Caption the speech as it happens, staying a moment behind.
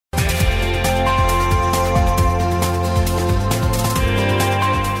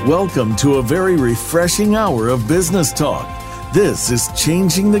Welcome to a very refreshing hour of business talk. This is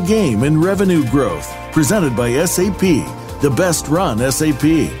Changing the Game in Revenue Growth, presented by SAP, the best run SAP.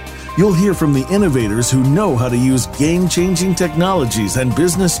 You'll hear from the innovators who know how to use game-changing technologies and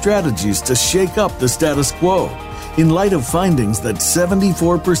business strategies to shake up the status quo. In light of findings that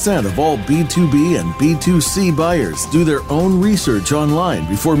 74% of all B2B and B2C buyers do their own research online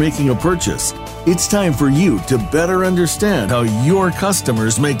before making a purchase, it's time for you to better understand how your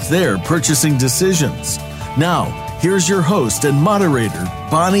customers make their purchasing decisions. Now, here's your host and moderator,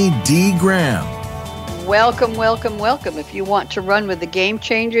 Bonnie D. Graham. Welcome, welcome, welcome. If you want to run with the game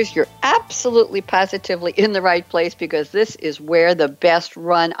changers, you're absolutely positively in the right place because this is where the best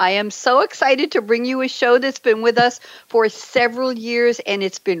run. I am so excited to bring you a show that's been with us for several years, and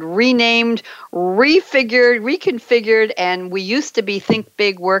it's been renamed, refigured, reconfigured, and we used to be Think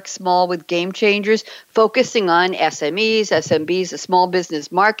Big, Work Small with Game Changers, focusing on SMEs, SMBs, the small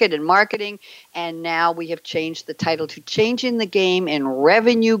business market and marketing, and now we have changed the title to Changing the Game in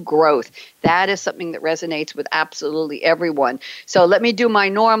Revenue Growth. That is something that resonates with absolutely everyone. So let me do my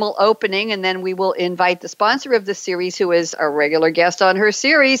normal opening, and then we will invite the sponsor of the series, who is a regular guest on her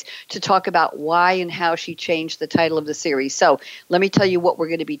series, to talk about why and how she changed the title of the series. So let me tell you what we're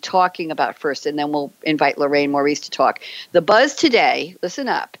going to be talking about first, and then we'll invite Lorraine Maurice to talk. The buzz today, listen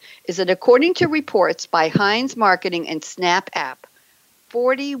up, is that according to reports by Heinz Marketing and Snap App,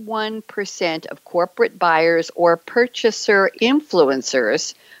 41% of corporate buyers or purchaser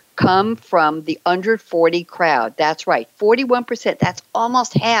influencers come from the under 40 crowd. That's right, 41%. That's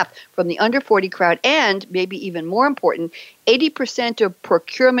almost half from the under 40 crowd. And maybe even more important, 80% of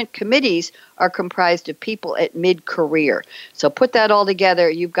procurement committees are comprised of people at mid-career. So put that all together,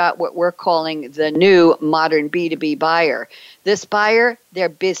 you've got what we're calling the new modern B2B buyer. This buyer, they're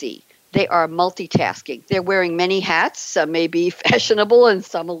busy. They are multitasking. They're wearing many hats. Some may be fashionable and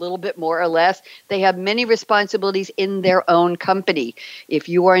some a little bit more or less. They have many responsibilities in their own company. If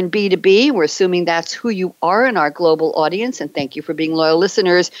you are in B2B, we're assuming that's who you are in our global audience, and thank you for being loyal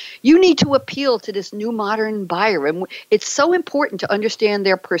listeners, you need to appeal to this new modern buyer. And it's so important to understand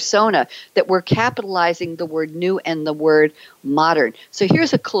their persona that we're capitalizing the word new and the word modern. So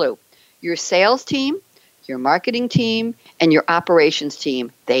here's a clue. Your sales team, your marketing team, and your operations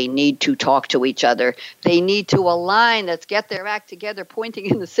team, they need to talk to each other. They need to align. Let's get their act together, pointing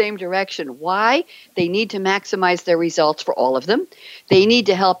in the same direction. Why? They need to maximize their results for all of them. They need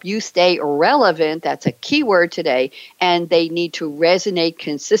to help you stay relevant. That's a key word today. And they need to resonate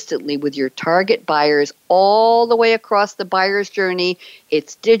consistently with your target buyers all the way across the buyer's journey.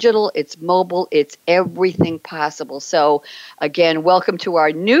 It's digital, it's mobile, it's everything possible. So again, welcome to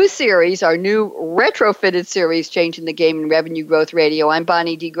our new series, our new retrofitted series, Changing the Game in Revenue Growth Radio. I'm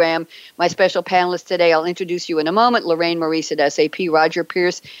Bonnie D. Graham. My special panelist today, I'll introduce you in a moment, Lorraine Maurice at SAP, Roger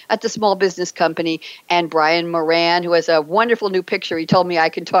Pierce at the Small Business Company, and Brian Moran, who has a wonderful new picture. He told me I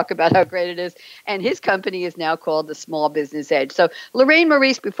can talk about how great it is, and his company is now called the Small Business Edge. So Lorraine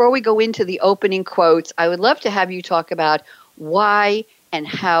Maurice, before we go into the opening quotes, I would love to have you talk about why and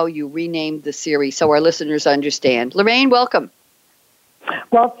how you renamed the series so our listeners understand. Lorraine, welcome.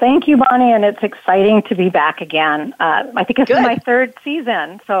 Well, thank you, Bonnie, and it's exciting to be back again. I think it's my third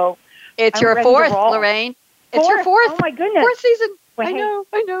season, so it's I'm your fourth, Lorraine. It's your fourth. Oh my goodness, fourth season. Well,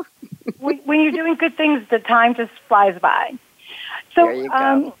 I know. When you're doing good things, the time just flies by. So, there you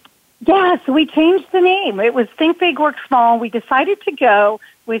go. So we changed the name. It was Think Big, Work Small. We decided to go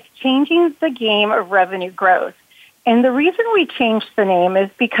with Changing the Game of Revenue Growth. And the reason we changed the name is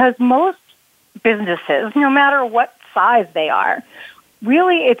because most businesses, no matter what size they are,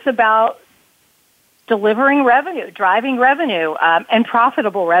 really it's about delivering revenue, driving revenue, and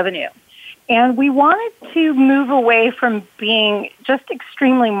profitable revenue. And we wanted to move away from being just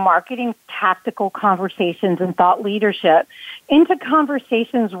extremely marketing tactical conversations and thought leadership into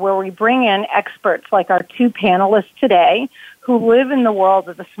conversations where we bring in experts like our two panelists today who live in the world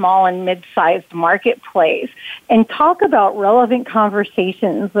of the small and mid-sized marketplace and talk about relevant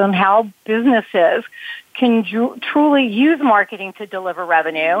conversations on how businesses can truly use marketing to deliver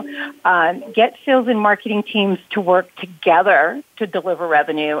revenue, get sales and marketing teams to work together to deliver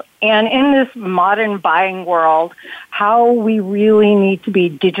revenue, and in this modern buying world, how we really need to be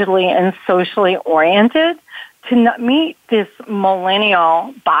digitally and socially oriented to meet this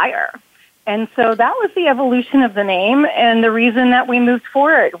millennial buyer. And so that was the evolution of the name and the reason that we moved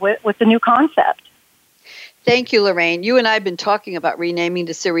forward with the new concept. Thank you, Lorraine. You and I have been talking about renaming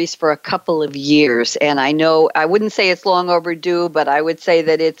the series for a couple of years, and I know I wouldn't say it's long overdue, but I would say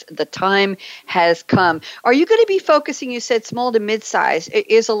that the time has come. Are you going to be focusing, you said small to mid-size,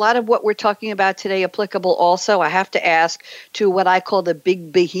 is a lot of what we're talking about today applicable also? I have to ask to what I call the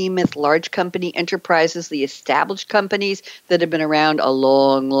big behemoth large company enterprises, the established companies that have been around a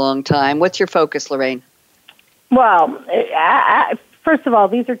long, long time. What's your focus, Lorraine? Well, first of all,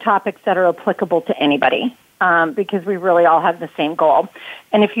 these are topics that are applicable to anybody. Because we really all have the same goal.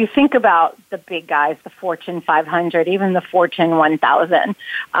 And if you think about the big guys, the Fortune 500, even the Fortune 1000,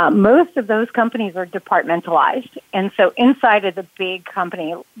 most of those companies are departmentalized. And so inside of the big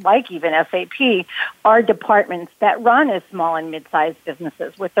company, like even SAP, are departments that run as small and mid-sized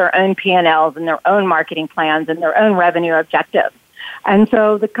businesses with their own P&Ls and their own marketing plans and their own revenue objectives. And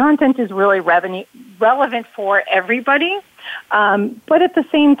so the content is really relevant for everybody. But at the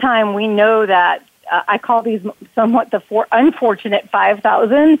same time, we know that I call these somewhat the unfortunate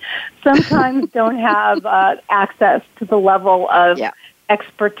 5,000, sometimes don't have access to the level of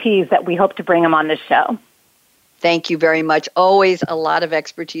expertise that we hope to bring them on this show. Thank you very much. Always a lot of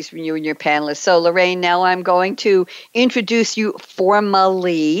expertise from you and your panelists. So, Lorraine, now I'm going to introduce you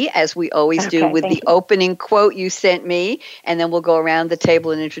formally, as we always do, with the opening quote you sent me, and then we'll go around the table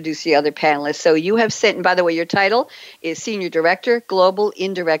and introduce the other panelists. So you have sent, and by the way, your title is Senior Director, Global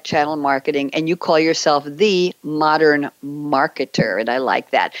Indirect Channel Marketing, and you call yourself the modern marketer, and I like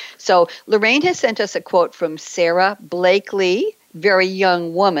that. So Lorraine has sent us a quote from Sarah Blakely, very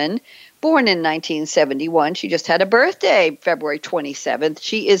young woman, born in 1971. She just had a birthday, February 27th.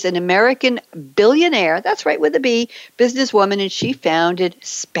 She is an American billionaire, that's right, with a B, businesswoman, and she founded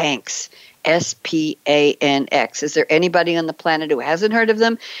Spanx, Spanx. Is there anybody on the planet who hasn't heard of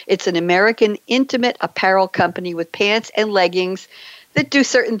them? It's an American intimate apparel company with pants and leggings that do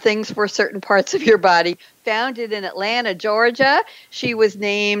certain things for certain parts of your body. Founded in Atlanta, Georgia, she was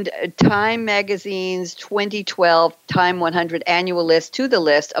named Time Magazine's 2012 Time 100 annual list to the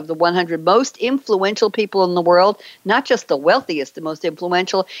list of the 100 most influential people in the world, not just the wealthiest, the most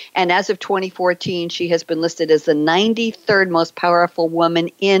influential. And as of 2014, she has been listed as the 93rd most powerful woman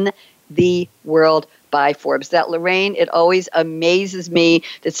in the world by Forbes. That, Lorraine, it always amazes me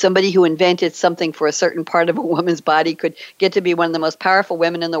that somebody who invented something for a certain part of a woman's body could get to be one of the most powerful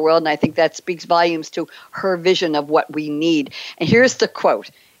women in the world, and I think that speaks volumes to her vision of what we need. And here's the quote: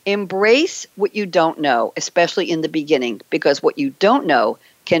 "Embrace what you don't know, especially in the beginning, because what you don't know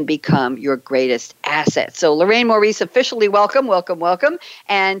can become your greatest asset." So, Lorraine Maurice, officially welcome,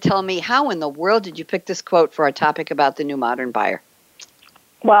 and tell me, how in the world did you pick this quote for our topic about the new modern buyer?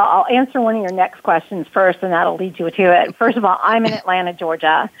 Well, I'll answer one of your next questions first, and that'll lead you to it. First of all, I'm in Atlanta,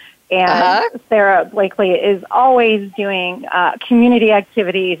 Georgia, and Sarah Blakely is always doing community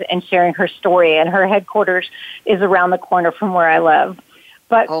activities and sharing her story, and her headquarters is around the corner from where I live.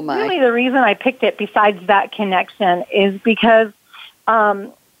 But really the reason I picked it, besides that connection, is because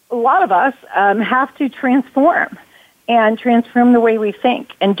a lot of us have to transform the way we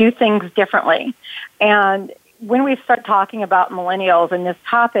think and do things differently. And when we start talking about millennials and this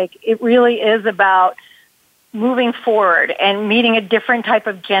topic, it really is about moving forward and meeting a different type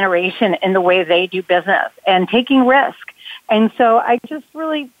of generation in the way they do business and taking risk. And so I just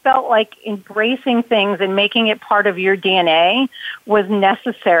really felt like embracing things and making it part of your DNA was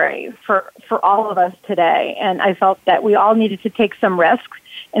necessary for all of us today. And I felt that we all needed to take some risks.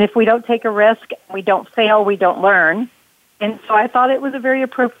 And if we don't take a risk, we don't fail, we don't learn. And so I thought it was a very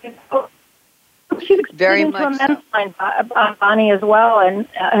appropriate quote. She's very much into a men's line, Bonnie, as well, and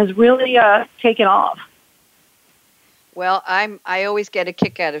has really taken off. Well, I always get a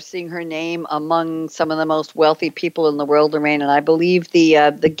kick out of seeing her name among some of the most wealthy people in the world, Lorraine. And I believe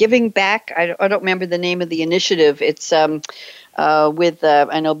the Giving Back. I don't remember the name of the initiative. It's with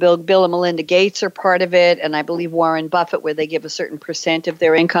I know Bill and Melinda Gates are part of it, and I believe Warren Buffett, where they give a certain percent of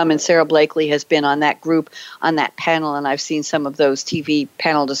their income. And Sarah Blakely has been on that group, on that panel, and I've seen some of those TV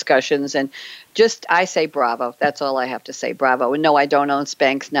panel discussions. And I say bravo. That's all I have to say, bravo. And no, I don't own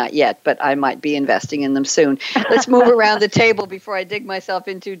Spanx, not yet, but I might be investing in them soon. Let's move around the table before I dig myself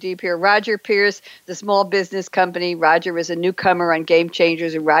in too deep here. Roger Pierce, the small business company. Roger is a newcomer on Game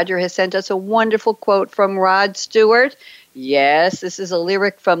Changers, and Roger has sent us a wonderful quote from Rod Stewart. Yes, this is a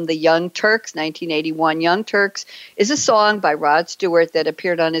lyric from the Young Turks, 1981. Young Turks is a song by Rod Stewart that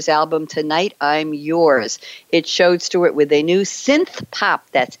appeared on his album Tonight I'm Yours. It showed Stewart with a new synth pop,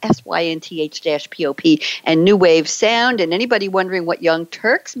 that's SYNTH-POP, and new wave sound. And anybody wondering what Young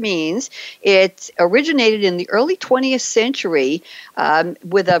Turks means, it originated in the early 20th century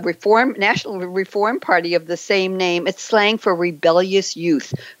with a national reform party of the same name. It's slang for rebellious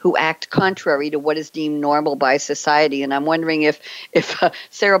youth who act contrary to what is deemed normal by society. And I'm wondering if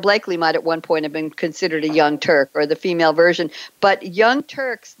Sarah Blakely might at one point have been considered a Young Turk or the female version. But Young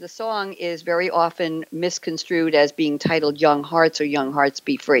Turks, the song, is very often misconstrued as being titled Young Hearts or Young Hearts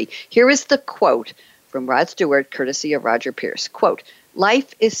Be Free. Here is the quote from Rod Stewart, courtesy of Roger Pierce. Quote,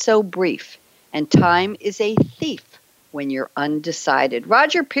 "Life is so brief and time is a thief when you're undecided."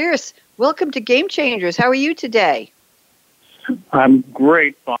 Roger Pierce, welcome to Game Changers. How are you today? I'm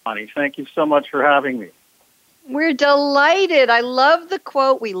great, Bonnie. Thank you so much for having me. We're delighted. I love the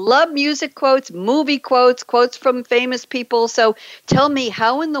quote. We love music quotes, movie quotes, quotes from famous people. So tell me,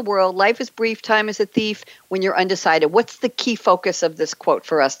 how in the world, life is brief, time is a thief when you're undecided? What's the key focus of this quote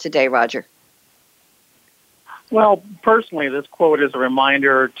for us today, Roger? Well, personally, this quote is a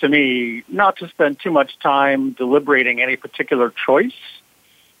reminder to me not to spend too much time deliberating any particular choice,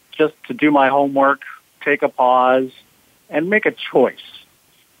 just to do my homework, take a pause, and make a choice.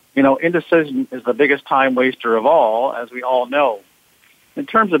 You know, indecision is the biggest time waster of all, as we all know. In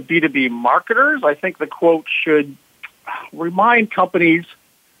terms of B2B marketers, I think the quote should remind companies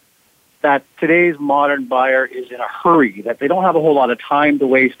that today's modern buyer is in a hurry, that they don't have a whole lot of time to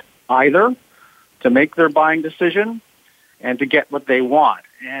waste either to make their buying decision and to get what they want.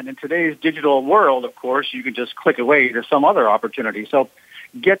 And in today's digital world, of course, you can just click away to some other opportunity. So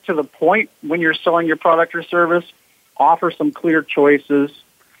get to the point when you're selling your product or service, offer some clear choices,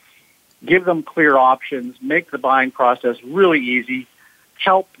 give them clear options, make the buying process really easy,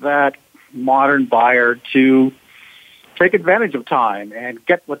 help that modern buyer to take advantage of time and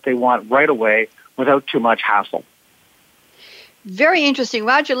get what they want right away without too much hassle. Very interesting.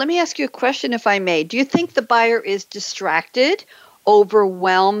 Roger, let me ask you a question, if I may. Do you think the buyer is distracted,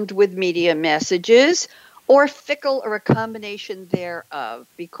 overwhelmed with media messages, or fickle, or a combination thereof?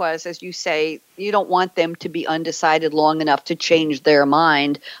 Because, as you say, you don't want them to be undecided long enough to change their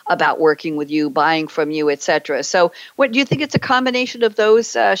mind about working with you, buying from you, etc. So what do you think? It's a combination of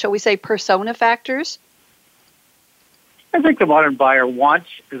those, shall we say, persona factors? I think the modern buyer wants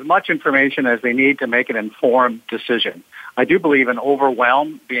as much information as they need to make an informed decision. I do believe in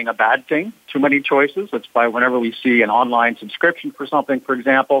overwhelm being a bad thing, too many choices. That's why whenever we see an online subscription for something, for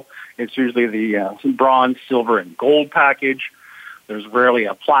example, it's usually the bronze, silver, and gold package. There's rarely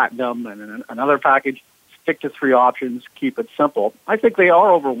a platinum and another package. Stick to 3 options. Keep it simple. I think they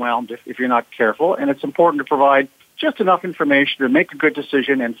are overwhelmed if you're not careful, and it's important to provide just enough information to make a good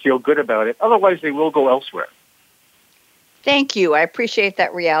decision and feel good about it. Otherwise, they will go elsewhere. Thank you. I appreciate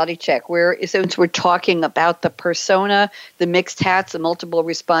that reality check. Since we're talking about the persona, the mixed hats, the multiple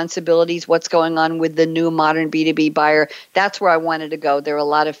responsibilities, what's going on with the new modern B2B buyer, that's where I wanted to go. There are a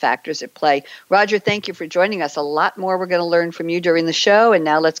lot of factors at play. Roger, thank you for joining us. A lot more we're going to learn from you during the show. And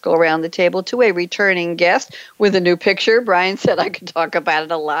now let's go around the table to a returning guest with a new picture. Brian said I could talk about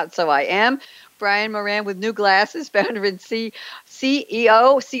it a lot, so I am. Brian Moran with new glasses, founder and CRO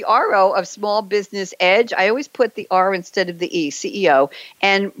of Small Business Edge. I always put the R instead of the E, CEO.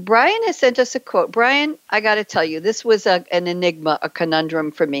 And Brian has sent us a quote. Brian, I got to tell you, this was an enigma, a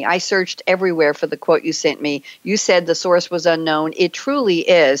conundrum for me. I searched everywhere for the quote you sent me. You said the source was unknown. It truly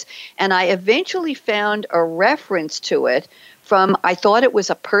is. And I eventually found a reference to it from, I thought it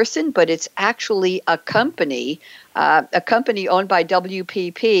was a person, but it's actually a company owned by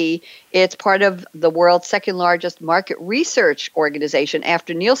WPP. It's part of the world's second largest market research organization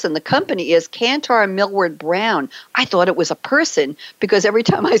after Nielsen. The company is Kantar Millward Brown. I thought it was a person because every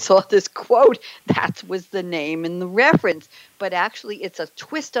time I saw this quote, that was the name and the reference. But actually, it's a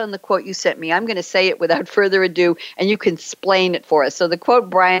twist on the quote you sent me. I'm going to say it without further ado, and you can explain it for us. So the quote,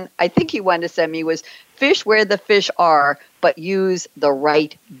 Brian, I think he wanted to send me was, "Fish where the fish are, but use the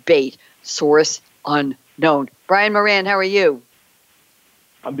right bait. Source unknown." Brian Moran, how are you?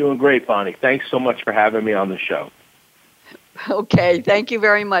 I'm doing great, Bonnie. Thanks so much for having me on the show. Okay, thank you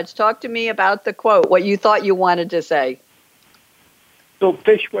very much. Talk to me about the quote, what you thought you wanted to say. So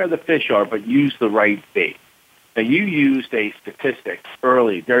fish where the fish are, but use the right bait. Now, you used a statistic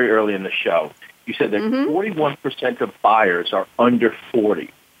very early in the show. You said that 41% of buyers are under 40.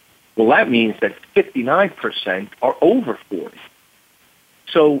 Well, that means that 59% are over 40.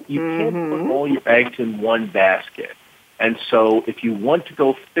 So you can't put all your eggs in one basket. And so if you want to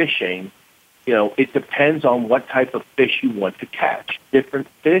go fishing, it depends on what type of fish you want to catch. Different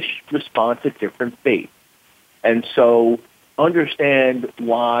fish respond to different bait. And so understand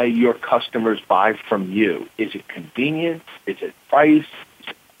why your customers buy from you. Is it convenience? Is it price? Is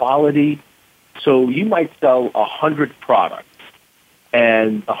it quality? So you might sell 100 products,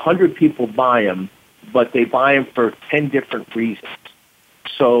 and 100 people buy them, but they buy them for 10 different reasons.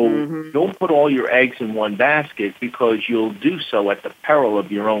 So don't put all your eggs in one basket, because you'll do so at the peril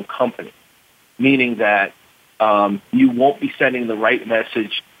of your own company, meaning that you won't be sending the right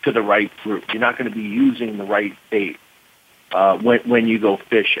message to the right group. You're not going to be using the right bait when you go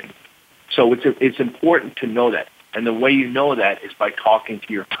fishing. So it's important to know that. And the way you know that is by talking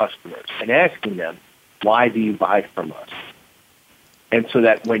to your customers and asking them, why do you buy from us? And so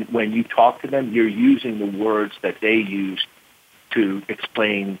that when you talk to them, you're using the words that they use to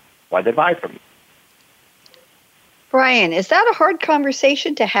explain why they buy from you. Brian, is that a hard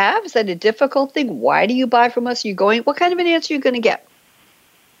conversation to have? Is that a difficult thing? Why do you buy from us? What kind of an answer are you going to get?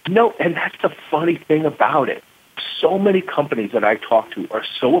 No, and that's the funny thing about it. So many companies that I talk to are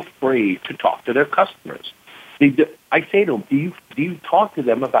so afraid to talk to their customers. I say to them, do you talk to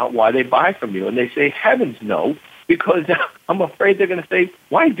them about why they buy from you? And they say, heavens no, because I'm afraid they're going to say,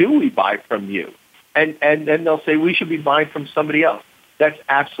 why do we buy from you? And then they'll say, we should be buying from somebody else. That's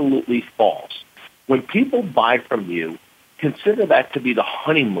absolutely false. When people buy from you, consider that to be the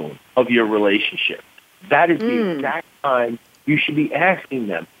honeymoon of your relationship. That is the exact time you should be asking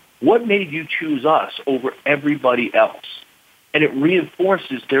them, what made you choose us over everybody else? And it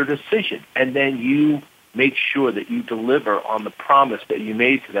reinforces their decision. And then you make sure that you deliver on the promise that you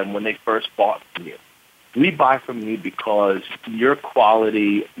made to them when they first bought from you. We buy from you because your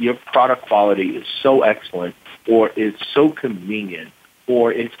quality, your product quality is so excellent, or is so convenient,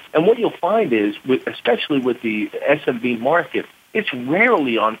 and what you'll find is, especially with the SMB market, it's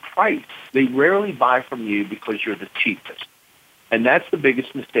rarely on price. They rarely buy from you because you're the cheapest. And that's the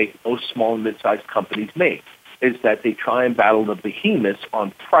biggest mistake most small and mid-sized companies make, is that they try and battle the behemoths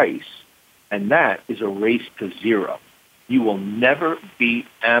on price, and that is a race to zero. You will never beat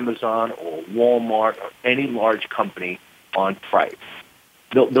Amazon or Walmart or any large company on price.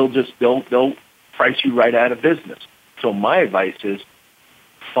 They'll price you right out of business. So my advice is,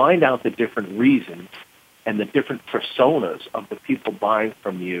 find out the different reasons and the different personas of the people buying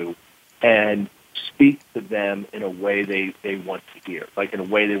from you, and speak to them in a way they want to hear, like in a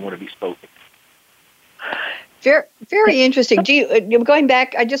way they want to be spoken. Very, very interesting. Going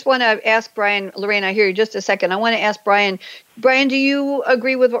back, I just want to ask Brian, Lorraine, I hear you just a second. I want to ask Brian, do you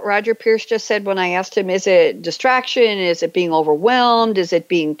agree with what Roger Pierce just said when I asked him, is it distraction? Is it being overwhelmed? Is it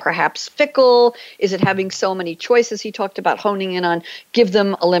being perhaps fickle? Is it having so many choices? He talked about honing in on, give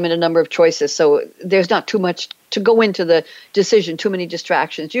them a limited number of choices, so there's not too much to go into the decision, too many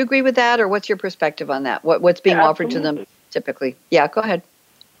distractions. Do you agree with that, or what's your perspective on that? What's being offered to them typically? Yeah, go ahead.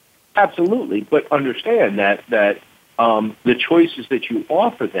 Absolutely, but understand that the choices that you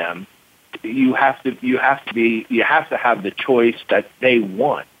offer them, you have to have the choice that they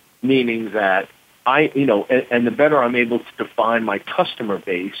want. Meaning that and the better I'm able to define my customer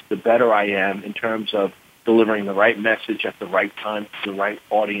base, the better I am in terms of delivering the right message at the right time to the right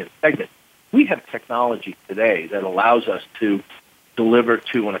audience segment. We have technology today that allows us to deliver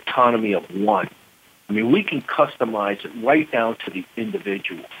to an economy of one. I mean, we can customize it right down to the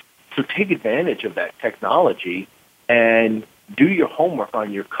individual. So take advantage of that technology and do your homework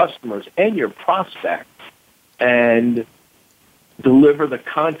on your customers and your prospects and deliver the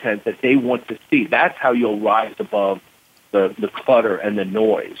content that they want to see. That's how you'll rise above the clutter and the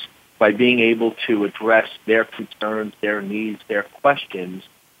noise, by being able to address their concerns, their needs, their questions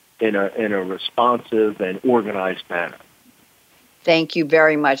in a responsive and organized manner. Thank you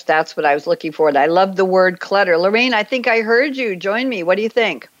very much. That's what I was looking for. I love the word clutter. Lorraine, I think I heard you. Join me. What do you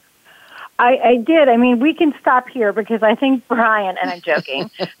think? I did. I mean, we can stop here because I think Brian, and I'm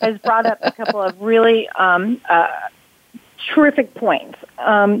joking, has brought up a couple of really terrific points.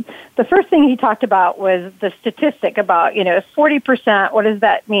 The first thing he talked about was the statistic about, 40%, what does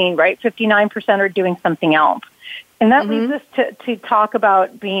that mean, right? 59% are doing something else. And that leads us to talk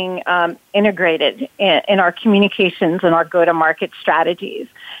about being integrated in our communications and our go-to-market strategies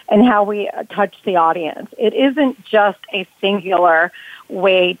and how we touch the audience. It isn't just a singular,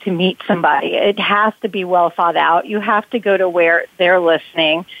 way to meet somebody. It has to be well thought out. You have to go to where they're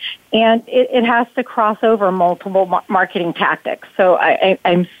listening, and it has to cross over multiple marketing tactics. So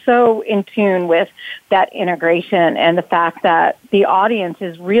I'm so in tune with that integration and the fact that the audience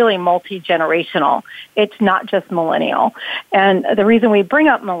is really multi-generational. It's not just millennial. And the reason we bring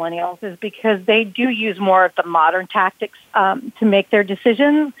up millennials is because they do use more of the modern tactics to make their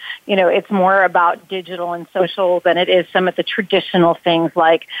decisions. You know, it's more about digital and social than it is some of the traditional things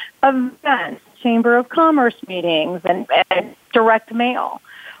like events, chamber of commerce meetings, and direct mail.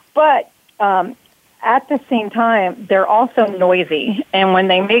 But at the same time, they're also noisy. And when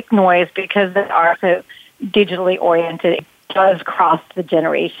they make noise, because they are so digitally oriented, it does cross the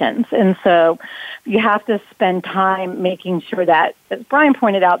generations. And so you have to spend time making sure that, as Brian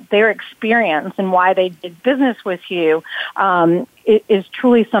pointed out, their experience and why they did business with you is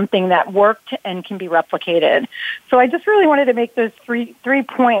truly something that worked and can be replicated. So I just really wanted to make those three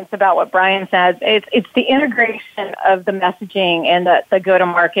points about what Brian says. It's the integration of the messaging and the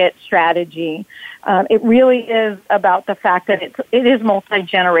go-to-market strategy. It really is about the fact that it is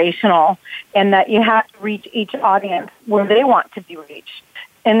multi-generational and that you have to reach each audience where they want to be reached.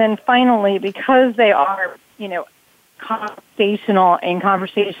 And then finally, because they are, conversational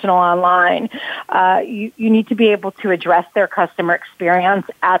online, you need to be able to address their customer experience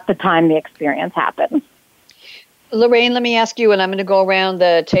at the time the experience happens. Lorraine, let me ask you, and I'm going to go around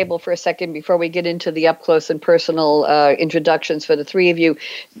the table for a second before we get into the up-close and personal introductions for the three of you.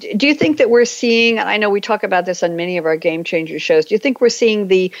 Do you think that we're seeing, and I know we talk about this on many of our Game Changer shows, do you think we're seeing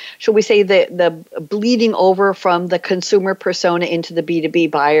the bleeding over from the consumer persona into the B2B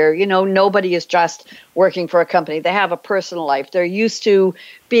buyer? Nobody is just working for a company. They have a personal life. They're used to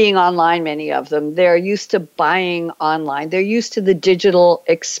being online, many of them. They're used to buying online. They're used to the digital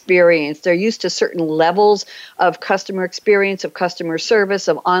experience. They're used to certain levels of customer experience, of customer service,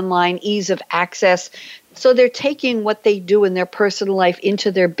 of online ease of access. So they're taking what they do in their personal life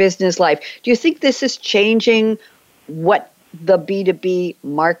into their business life. Do you think this is changing what the B2B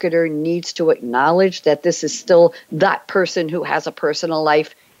marketer needs to acknowledge, that this is still that person who has a personal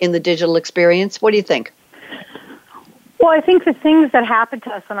life in the digital experience? What do you think? Well, I think the things that happen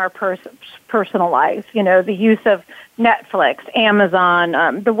to us in our personal lives, the use of Netflix,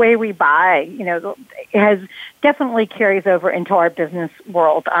 Amazon, the way we buy, has definitely carries over into our business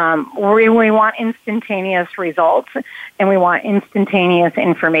world. We want instantaneous results and we want instantaneous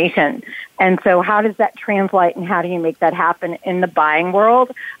information. And so how does that translate and how do you make that happen in the buying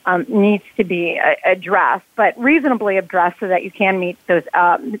world needs to be addressed, but reasonably addressed so that you can meet those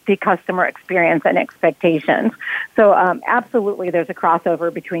the customer experience and expectations. So absolutely there's a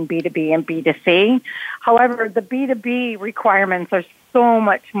crossover between B2B and B2C. However, the B2B requirements are so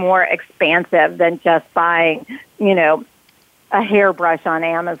much more expansive than just buying, a hairbrush on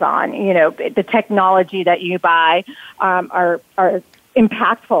Amazon. The technology that you buy are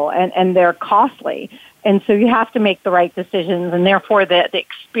impactful and they're costly. And so you have to make the right decisions, and therefore the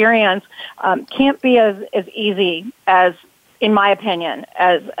experience can't be as easy as, in my opinion,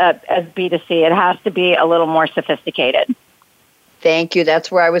 as B2C. It has to be a little more sophisticated. Thank you. That's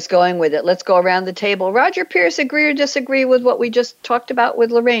where I was going with it. Let's go around the table. Roger Pierce, agree or disagree with what we just talked about with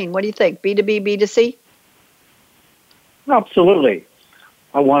Lorraine? What do you think? B2B, B2C? Absolutely.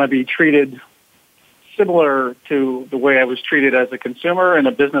 I want to be treated similar to the way I was treated as a consumer in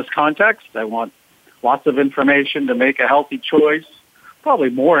a business context. I want lots of information to make a healthy choice,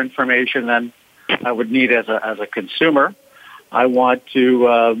 probably more information than I would need as a consumer. I want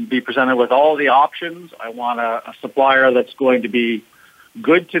to be presented with all the options. I want a supplier that's going to be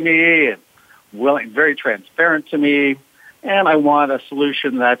good to me and very transparent to me. And I want a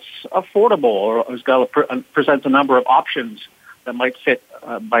solution that's affordable or has presents a number of options that might fit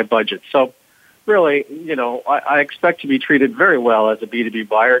my budget. So really, I expect to be treated very well as a B2B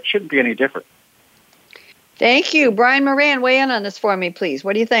buyer. It shouldn't be any different. Thank you. Brian Moran, weigh in on this for me, please.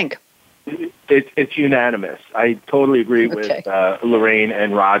 What do you think? It's unanimous. I totally agree with Lorraine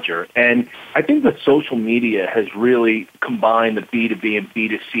and Roger. And I think that social media has really combined the B2B and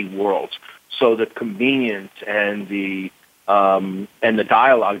B2C worlds. So the convenience and the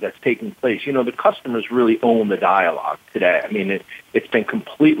dialogue that's taking place. The customers really own the dialogue today. I mean, it's been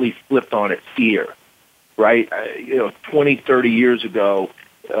completely flipped on its ear, right? 20, 30 years ago,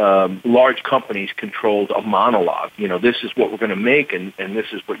 large companies controlled a monologue. This is what we're going to make, and this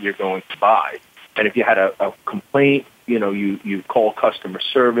is what you're going to buy. And if you had a complaint, you call customer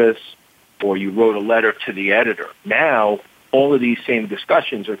service or you wrote a letter to the editor. Now, all of these same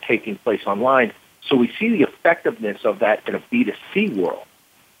discussions are taking place online. So we see the effectiveness of that in a B2C world.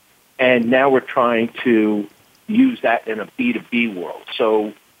 And now we're trying to, use that in a B2B world.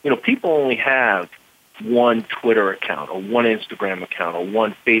 So, people only have one Twitter account or one Instagram account or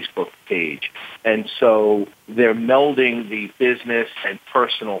one Facebook page. And so they're melding the business and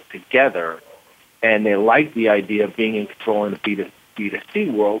personal together, and they like the idea of being in control in the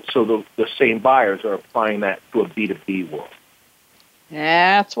B2C world, so the same buyers are applying that to a B2B world.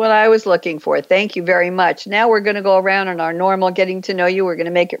 That's what I was looking for. Thank you very much. Now we're going to go around on our normal getting to know you. We're going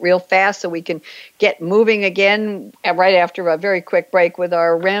to make it real fast so we can get moving again right after a very quick break with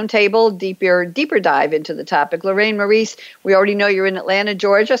our roundtable, deeper dive into the topic. Lorraine Maurice, we already know you're in Atlanta,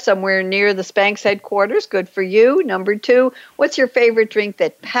 Georgia, somewhere near the Spanx headquarters. Good for you. Number 2, what's your favorite drink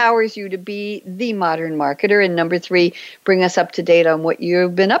that powers you to be the modern marketer? And number 3, bring us up to date on what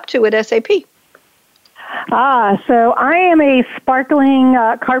you've been up to at SAP. So I am a sparkling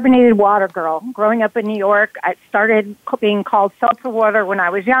carbonated water girl. Growing up in New York, I started being called seltzer water when I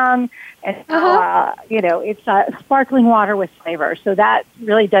was young, and it's sparkling water with flavor. So that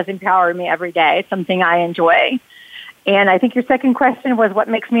really does empower me every day. It's something I enjoy. And I think your second question was what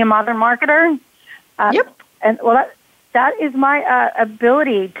makes me a modern marketer? Yep. And that is my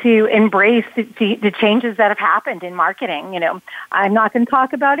ability to embrace the changes that have happened in marketing. I'm not going to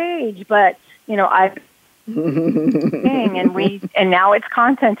talk about age, but I've king, and now it's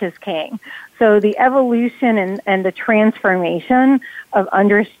content is king. So the evolution and the transformation of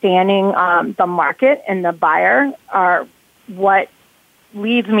understanding the market and the buyer are what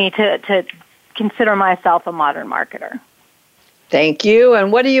leads me to consider myself a modern marketer. Thank you.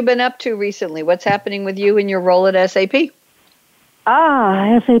 And what have you been up to recently? What's happening with you in your role at SAP?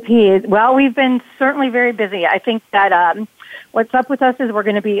 SAP. Well, we've been certainly very busy. I think that what's up with us is we're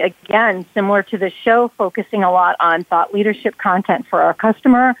going to be, again, similar to the show, focusing a lot on thought leadership content for our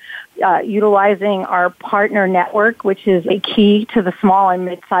customer, utilizing our partner network, which is a key to the small and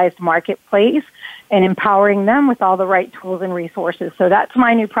mid-sized marketplace, and empowering them with all the right tools and resources. So that's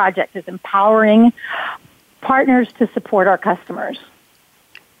my new project, is empowering partners to support our customers.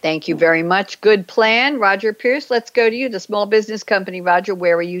 Thank you very much. Good plan. Roger Pierce, let's go to you, the small business company. Roger,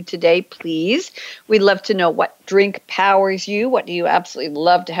 where are you today, please? We'd love to know what drink powers you. What do you absolutely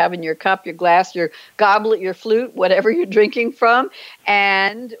love to have in your cup, your glass, your goblet, your flute, whatever you're drinking from?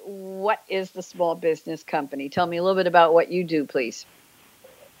 And what is the small business company? Tell me a little bit about what you do, please.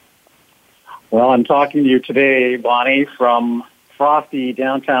 Well, I'm talking to you today, Bonnie, from frosty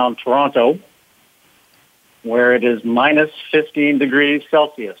downtown Toronto, where it is minus 15 degrees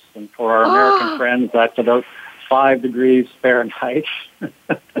Celsius. And for our American friends, that's about 5 degrees Fahrenheit.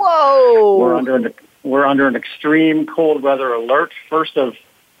 Whoa! We're under an extreme cold weather alert, but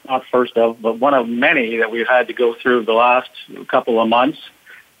one of many that we've had to go through the last couple of months.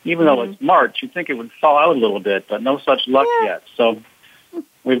 Even though it's March, you'd think it would thaw out a little bit, but no such luck yet. So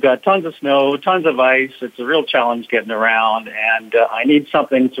we've got tons of snow, tons of ice. It's a real challenge getting around, and I need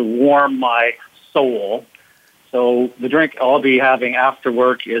something to warm my soul. So the drink I'll be having after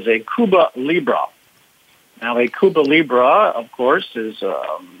work is a Cuba Libre. Now, a Cuba Libre, of course,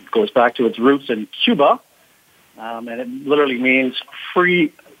 goes back to its roots in Cuba, and it literally means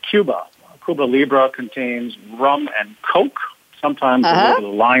free Cuba. Cuba Libre contains rum and Coke, sometimes a little bit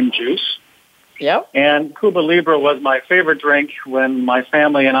of lime juice. Yep. And Cuba Libre was my favorite drink when my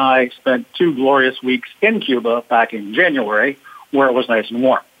family and I spent 2 glorious weeks in Cuba back in January, where it was nice and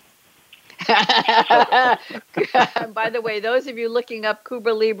warm. By the way, those of you looking up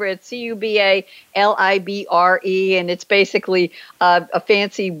Cuba Libre, it's Cubalibre, and it's basically a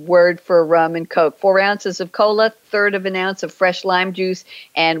fancy word for rum and Coke. 4 ounces of cola, 1/3 of an ounce of fresh lime juice,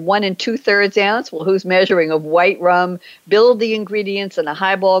 and 1 2/3 ounce, well, who's measuring, of white rum. Build the ingredients in a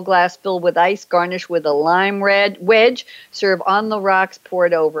highball glass filled with ice, garnish with a lime wedge, serve on the rocks,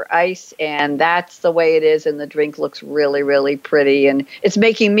 poured over ice, and that's the way it is, and the drink looks really, really pretty, and it's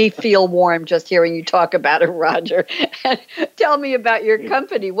making me feel warm just hearing you talk about it, Roger. Tell me about your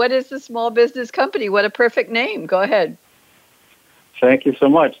company. What is the small business company? What a perfect name. Go ahead. Thank you so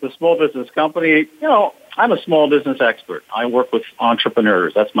much. The small business company, I'm a small business expert. I work with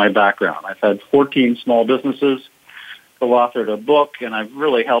entrepreneurs. That's my background. I've had 14 small businesses, co-authored a book, and I've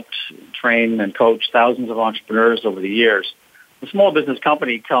really helped train and coach thousands of entrepreneurs over the years. The small business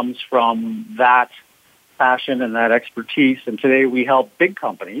company comes from that passion and that expertise, and today we help big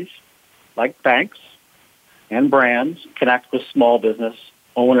companies like banks and brands connect with small business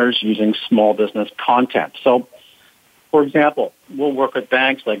owners using small business content. So, for example, we'll work with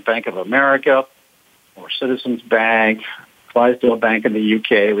banks like Bank of America or Citizens Bank, Clydesdale Bank in the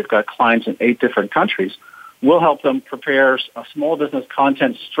UK. We've got clients in 8 different countries. We'll help them prepare a small business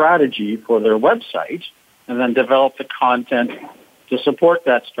content strategy for their website and then develop the content to support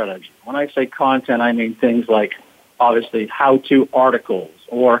that strategy. When I say content, I mean things like, obviously, how-to articles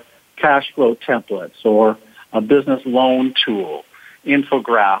or cash flow templates or a business loan tool,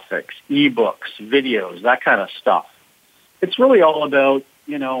 infographics, ebooks, videos, that kind of stuff. It's really all about,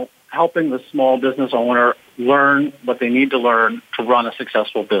 helping the small business owner learn what they need to learn to run a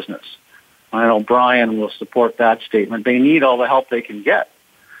successful business. I know Brian will support that statement. They need all the help they can get.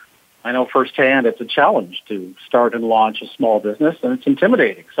 I know firsthand it's a challenge to start and launch a small business, and it's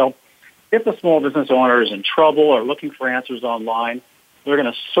intimidating. So if a small business owner is in trouble or looking for answers online, they're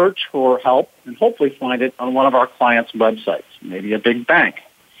going to search for help and hopefully find it on one of our clients' websites, maybe a big bank.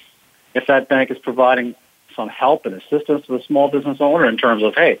 If that bank is providing some help and assistance to the small business owner in terms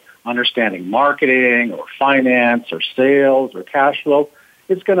of, understanding marketing or finance or sales or cash flow,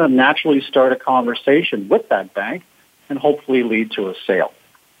 it's going to naturally start a conversation with that bank and hopefully lead to a sale.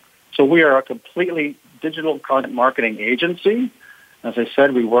 So we are a completely digital content marketing agency. As I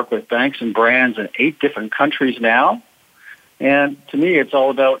said, we work with banks and brands in 8 different countries now. And to me, it's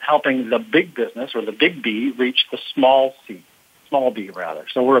all about helping the big business or the big B reach the small B rather.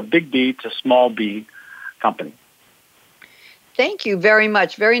 So we're a big B to small B company. Thank you very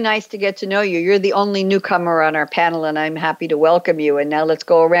much. Very nice to get to know you. You're the only newcomer on our panel, and I'm happy to welcome you. And now let's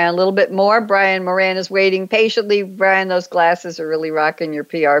go around a little bit more. Brian Moran is waiting patiently. Brian, those glasses are really rocking your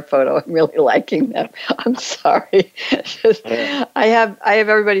PR photo. I'm really liking them. I'm sorry. I have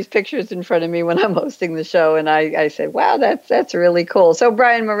everybody's pictures in front of me when I'm hosting the show, and I say, wow, that's really cool. So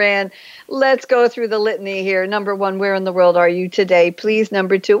Brian Moran, let's go through the litany here. Number 1, where in the world are you today? Please.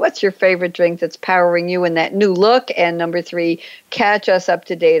 Number 2, what's your favorite drink that's powering you in that new look? And number 3, catch us up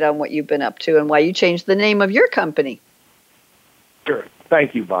to date on what you've been up to and why you changed the name of your company. Sure.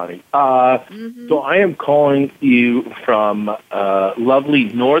 Thank you, Bonnie. So I am calling you from lovely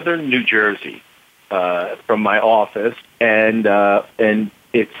northern New Jersey, from my office, and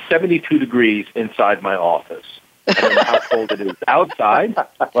it's 72 degrees inside my office. I don't know how cold it is outside,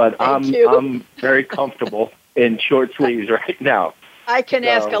 but I'm very comfortable in short sleeves right now. I can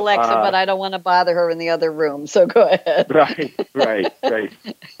ask Alexa, but I don't want to bother her in the other room, so go ahead. Right.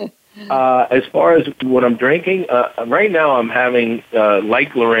 As far as what I'm drinking, right now I'm having,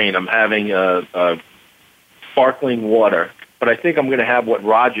 like Lorraine, I'm having sparkling water, but I think I'm going to have what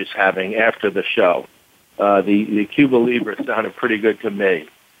Roger's having after the show. The Cuba Libre sounded pretty good to me.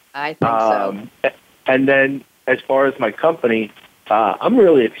 I think so. And then as far as my company, I'm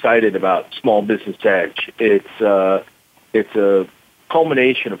really excited about Small Business Edge. It's a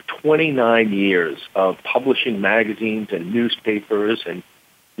culmination of 29 years of publishing magazines and newspapers and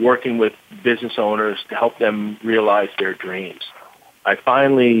working with business owners to help them realize their dreams. I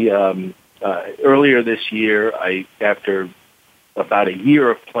finally, earlier this year, after about a year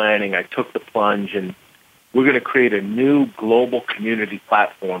of planning, I took the plunge, and we're going to create a new global community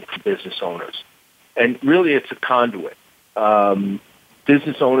platform for business owners. And really, it's a conduit.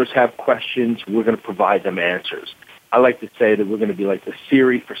 Business owners have questions. We're going to provide them answers. I like to say that we're going to be like the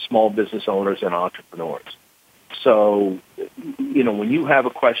Siri for small business owners and entrepreneurs. So, when you have a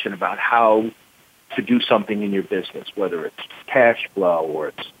question about how to do something in your business, whether it's cash flow or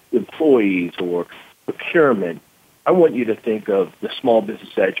it's employees or procurement, I want you to think of the Small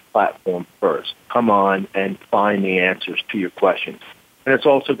Business Edge platform first. Come on and find the answers to your questions. And it's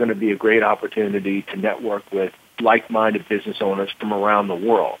also going to be a great opportunity to network with like-minded business owners from around the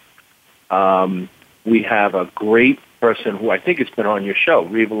world. We have a great person who I think has been on your show,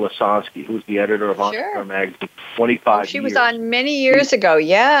 Reva Lasansky, who's the editor of Entrepreneur Magazine, 25 years. She was on many years ago.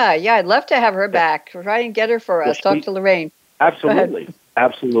 Yeah, I'd love to have her back. Try and get her for us. Talk to Lorraine. Absolutely.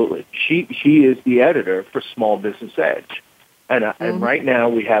 She is the editor for Small Business Edge. And right now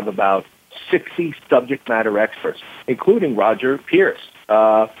we have about 60 subject matter experts, including Roger Pierce,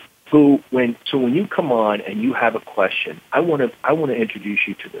 when you come on and you have a question, I want to introduce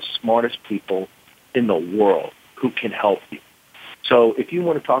you to the smartest people in the world who can help you. So if you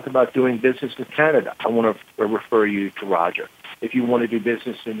want to talk about doing business in Canada, I want to refer you to Roger. If you want to do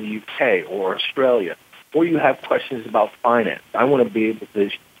business in the UK or Australia, or you have questions about finance, I want to be able to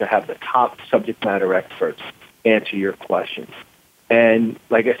have the top subject matter experts answer your questions. And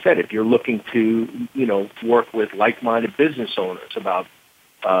like I said, if you're looking to, work with like-minded business owners about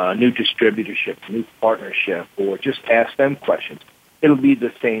new distributorship, new partnership, or just ask them questions, it'll be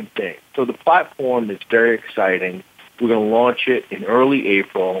the same thing. So the platform is very exciting. We're going to launch it in early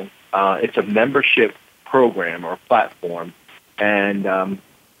April. It's a membership program or platform, and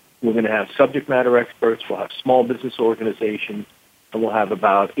we're going to have subject matter experts. We'll have small business organizations, and we'll have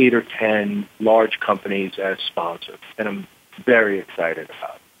about 8 or 10 large companies as sponsors. And I'm very excited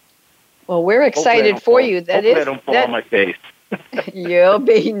about it. Well, we're excited for you. I don't fall on my face. You'll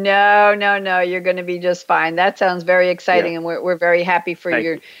be, no. You're going to be just fine. That sounds very exciting, and we're very happy for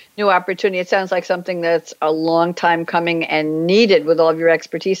your new opportunity. It sounds like something that's a long time coming and needed with all of your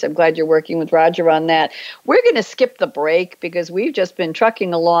expertise. I'm glad you're working with Roger on that. We're going to skip the break because we've just been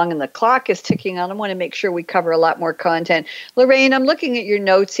trucking along and the clock is ticking on. I want to make sure we cover a lot more content. Lorraine, I'm looking at your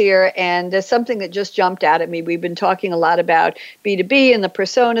notes here, and there's something that just jumped out at me. We've been talking a lot about B2B and the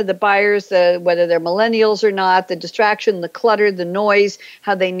persona, the buyers, whether they're millennials or not, the distraction, the clutter, the noise,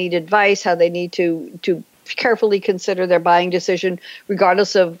 how they need advice, how they need to carefully consider their buying decision,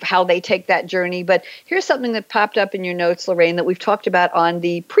 regardless of how they take that journey. But here's something that popped up in your notes, Lorraine, that we've talked about on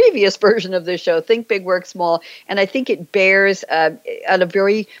the previous version of the show, Think Big, Work Small. And I think it bears at a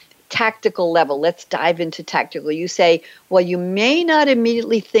very tactical level. Let's dive into tactical. You say, well, you may not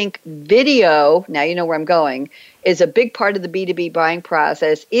immediately think video, now you know where I'm going, is a big part of the B2B buying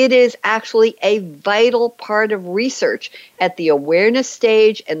process. It is actually a vital part of research at the awareness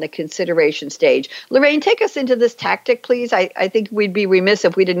stage and the consideration stage. Lorraine, take us into this tactic, please. I think we'd be remiss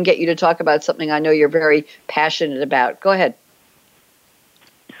if we didn't get you to talk about something I know you're very passionate about. Go ahead.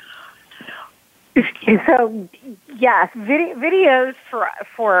 So, yes, videos for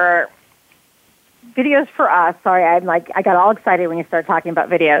us. Sorry, I got all excited when you started talking about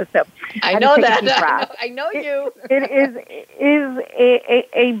videos. So I know that. I know you. It is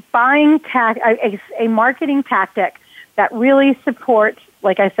a buying a marketing tactic that really supports,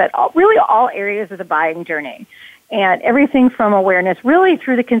 like I said, all areas of the buying journey, and everything from awareness, really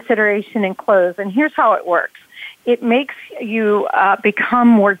through the consideration and close. And here's how it works: it makes you become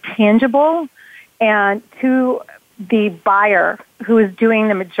more tangible, and to the buyer who is doing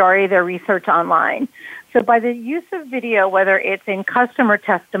the majority of their research online. So by the use of video, whether it's in customer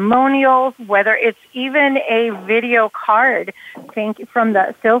testimonials, whether it's even a video card from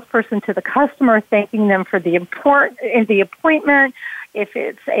the salesperson to the customer, thanking them for the appointment, if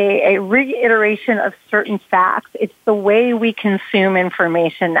it's a reiteration of certain facts, it's the way we consume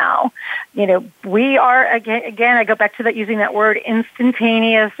information now. You know, we are, again, I go back to that, using that word,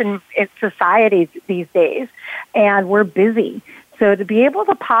 instantaneous in society these days, and we're busy. So to be able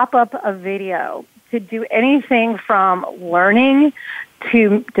to pop up a video, to do anything from learning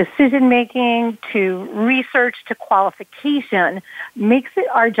to decision-making to research to qualification, makes it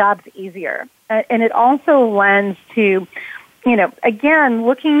our jobs easier. And it also lends to, again,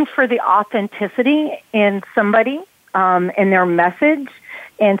 looking for the authenticity in somebody, in their message,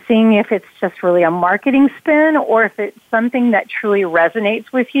 and seeing if it's just really a marketing spin or if it's something that truly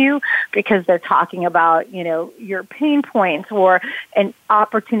resonates with you because they're talking about, your pain points or an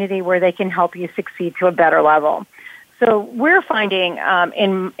opportunity where they can help you succeed to a better level. So we're finding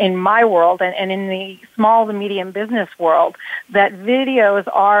in my world and in the small to medium business world that videos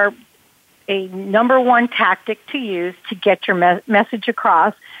are a number one tactic to use to get your message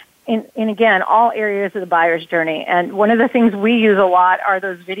across in again, all areas of the buyer's journey. And one of the things we use a lot are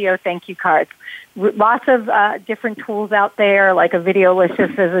those video thank you cards. Lots of different tools out there, like a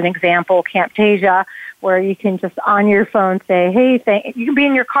Videolicious as an example, Camtasia, where you can just on your phone say, hey, you can be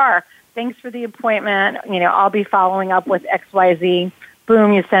in your car. Thanks for the appointment. I'll be following up with XYZ.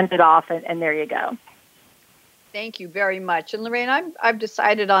 Boom, you send it off, and there you go. Thank you very much. And Lorraine, I've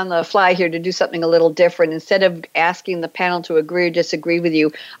decided on the fly here to do something a little different. Instead of asking the panel to agree or disagree with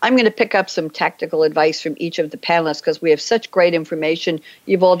you, I'm going to pick up some tactical advice from each of the panelists because we have such great information.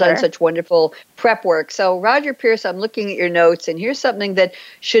 You've all done such wonderful prep work. So Roger Pierce, I'm looking at your notes, and here's something that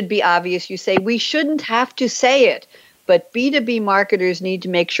should be obvious. You say we shouldn't have to say it, but B2B marketers need to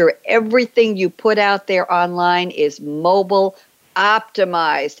make sure everything you put out there online is mobile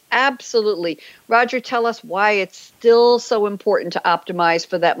optimized. Absolutely. Roger, tell us why it's still so important to optimize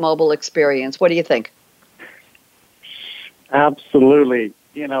for that mobile experience. What do you think? Absolutely.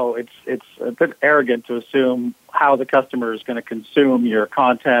 It's a bit arrogant to assume how the customer is going to consume your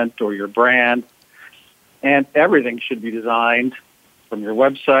content or your brand. And everything should be designed from your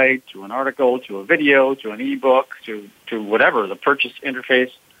website to an article to a video to an ebook to whatever. The purchase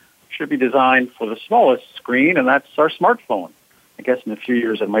interface should be designed for the smallest screen, and that's our smartphone. I guess in a few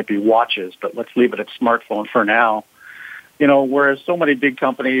years it might be watches, but let's leave it at smartphone for now. Whereas so many big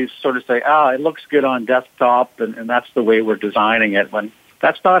companies sort of say, it looks good on desktop, and that's the way we're designing it, when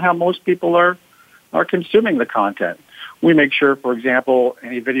that's not how most people are consuming the content. We make sure, for example,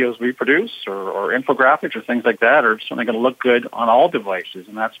 any videos we produce or infographics or things like that are certainly going to look good on all devices,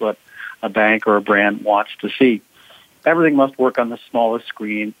 and that's what a bank or a brand wants to see. Everything must work on the smallest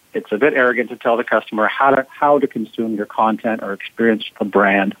screen. It's a bit arrogant to tell the customer how to consume your content or experience the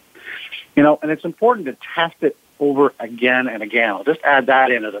brand. And it's important to test it over again and again. I'll just add that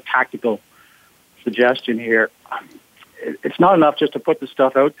in as a tactical suggestion here. it's not enough just to put the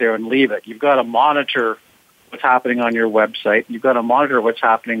stuff out there and leave it. You've got to monitor what's happening on your website. You've got to monitor what's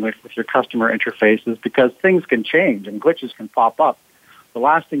happening with your customer interfaces, because things can change and glitches can pop up. The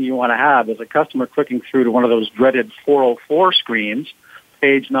last thing you want to have is a customer clicking through to one of those dreaded 404 screens,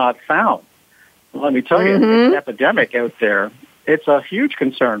 page not found. Well, let me tell you, it's an epidemic out there. It's a huge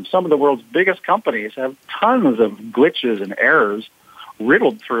concern. Some of the world's biggest companies have tons of glitches and errors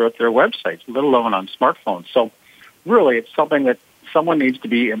riddled throughout their websites, let alone on smartphones. So really, it's something that someone needs to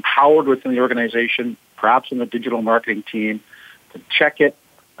be empowered within the organization, perhaps in the digital marketing team, to check it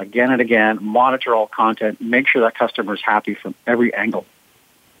again and again, monitor all content, make sure that customer is happy from every angle.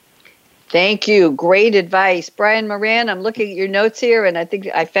 Thank you. Great advice. Brian Moran, I'm looking at your notes here, and I think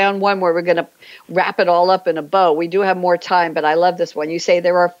I found one where we're going to wrap it all up in a bow. We do have more time, but I love this one. You say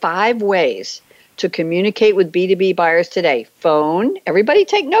there are 5 ways to communicate with B2B buyers today. Phone, everybody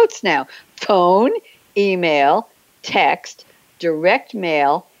take notes now. Phone, email, text, direct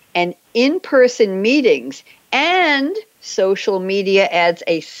mail, and in-person meetings. And social media adds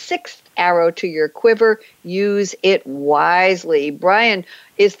a 6th arrow to your quiver. Use it wisely. Brian,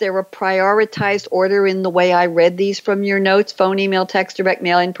 is there a prioritized order in the way I read these from your notes? Phone, email, text, direct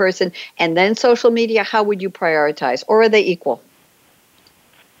mail, in person, and then social media? How would you prioritize? Or are they equal?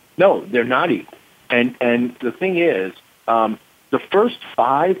 No, they're not equal. And the thing is, the first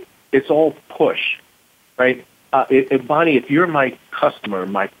 5, it's all push, right? Bonnie, if you're my customer,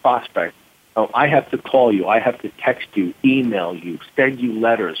 my prospect, I have to call you, I have to text you, email you, send you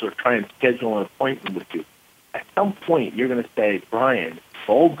letters, or try and schedule an appointment with you. At some point, you're going to say, Brian,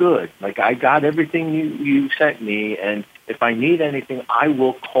 all good. Like, I got everything you sent me, and if I need anything, I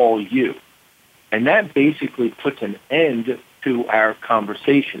will call you. And that basically puts an end to our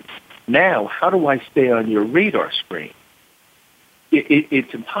conversation. Now, how do I stay on your radar screen?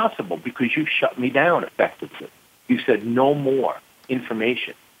 It's impossible, because you shut me down effectively. You said no more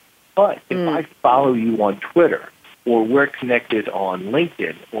information. But if I follow you on Twitter, or we're connected on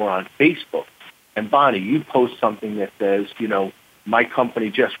LinkedIn or on Facebook, and Bonnie, you post something that says, my company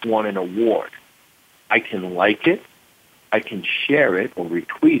just won an award, I can like it, I can share it or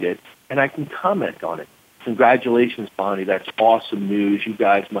retweet it, and I can comment on it. Congratulations, Bonnie, that's awesome news. You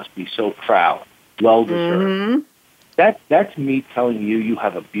guys must be so proud. Well deserved. That's me telling you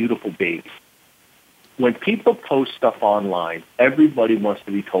have a beautiful baby. When people post stuff online, everybody wants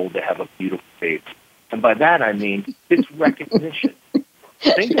to be told they have a beautiful baby. And by that, I mean, it's recognition.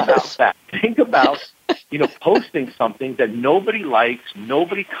 Think about that. Think about, posting something that nobody likes,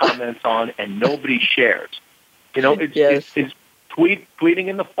 nobody comments on, and nobody shares. It's tweeting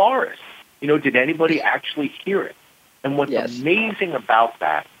in the forest. Did anybody actually hear it? And what's amazing about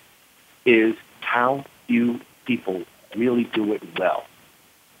that is how few people really do it well.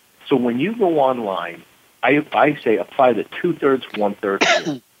 So when you go online, I say apply the 2/3, 1/3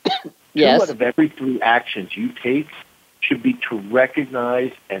 rule. 2 out of every 3 actions you take should be to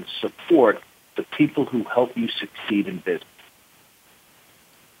recognize and support the people who help you succeed in business.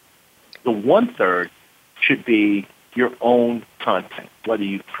 The 1/3 should be your own content, whether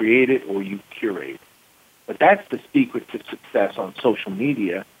you create it or you curate it. But that's the secret to success on social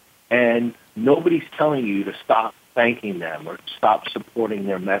media, and nobody's telling you to stop thanking them or stop supporting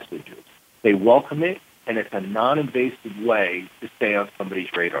their messages. They welcome it, and it's a non-invasive way to stay on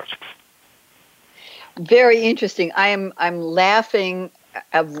somebody's radar screen. Very interesting. I'm laughing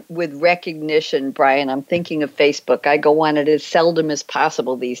with recognition, Brian. I'm thinking of Facebook. I go on it as seldom as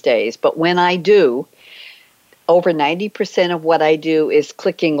possible these days, but when I do, over 90% of what I do is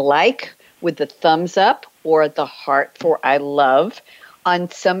clicking like with the thumbs up or the heart for I love on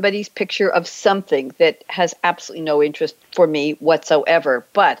somebody's picture of something that has absolutely no interest for me whatsoever.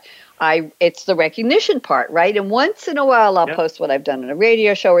 But it's the recognition part, right? And once in a while I'll post what I've done on a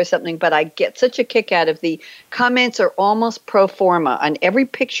radio show or something, but I get such a kick out of the comments are almost pro forma on every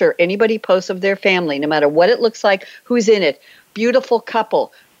picture anybody posts of their family, no matter what it looks like, who's in it. Beautiful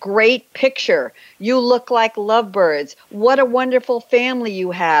couple. Great picture. You look like lovebirds. What a wonderful family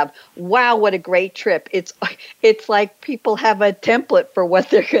you have. Wow, what a great trip. It's like people have a template for what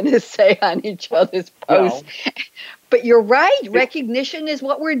they're going to say on each other's posts. Well, but you're right. Recognition is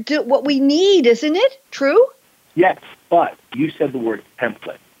what we need, isn't it? True? Yes, but you said the word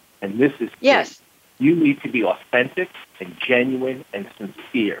template, and this is yes. You need to be authentic and genuine and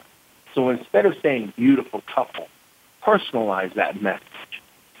sincere. So instead of saying beautiful couple, personalize that message.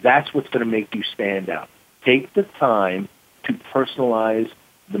 That's what's going to make you stand out. Take the time to personalize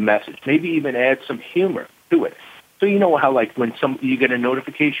the message. Maybe even add some humor to it. So you know how, like, when you get a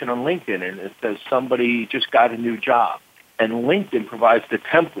notification on LinkedIn and it says somebody just got a new job, and LinkedIn provides the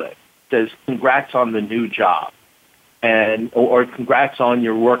template, says, congrats on the new job. or congrats on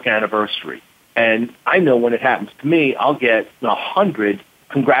your work anniversary. And I know when it happens to me, I'll get 100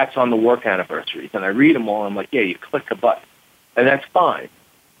 congrats on the work anniversaries. And I read them all. I'm like, yeah, you click a button. And that's fine.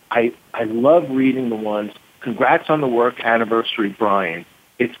 I love reading the ones, congrats on the work anniversary, Brian.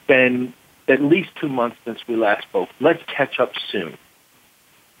 It's been at least 2 months since we last spoke. Let's catch up soon.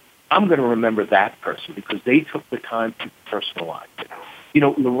 I'm going to remember that person because they took the time to personalize it.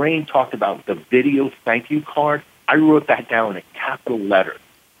 Lorraine talked about the video thank you card. I wrote that down in capital letters.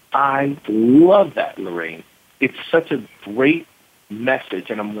 I love that, Lorraine. It's such a great message,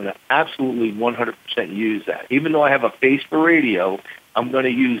 and I'm going to absolutely 100% use that. Even though I have a face for radio, I'm going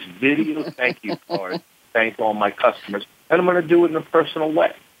to use video thank you cards to thank all my customers, and I'm going to do it in a personal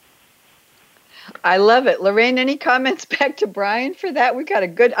way. I love it. Lorraine, any comments back to Brian for that? We got a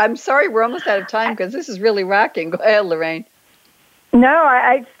good, I'm sorry, we're almost out of time because this is really rocking. Go ahead, Lorraine. No,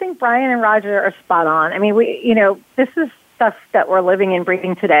 I think Brian and Roger are spot on. I mean, this is stuff that we're living and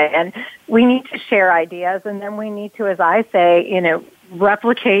breathing today, and we need to share ideas, and then we need to, as I say,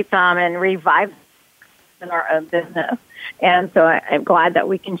 replicate them and revive them in our own business. And so I'm glad that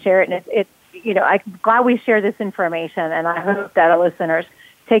we can share it, and I'm glad we share this information, and I hope that our listeners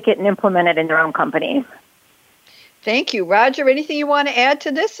take it and implement it in their own companies. Thank you. Roger, anything you want to add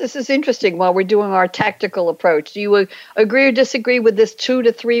to this? This is interesting while we're doing our tactical approach. Do you agree or disagree with this 2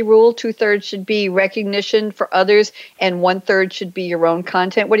 to 3 rule? 2/3 should be recognition for others and 1/3 should be your own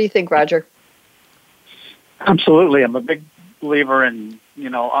content. What do you think, Roger? Absolutely. I'm a big believer in,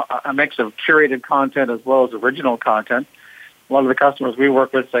 a mix of curated content as well as original content. A lot of the customers we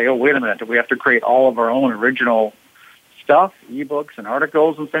work with say, oh, wait a minute, do we have to create all of our own original stuff, ebooks and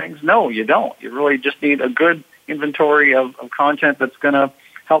articles and things? No, you don't. You really just need a good inventory of content that's going to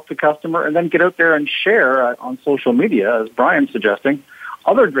help the customer, and then get out there and share on social media, as Brian's suggesting,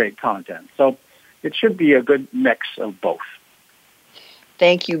 other great content. So it should be a good mix of both.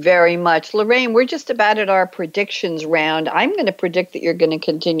 Thank you very much. Lorraine, we're just about at our predictions round. I'm going to predict that you're going to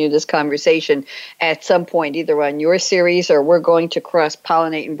continue this conversation at some point, either on your series or we're going to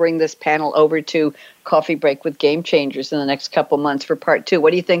cross-pollinate and bring this panel over to Coffee Break with Game Changers in the next couple months for part 2.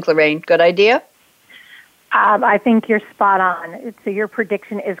 What do you think, Lorraine? Good idea? I think you're spot on. So your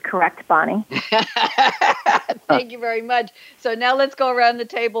prediction is correct, Bonnie. Thank you very much. So now let's go around the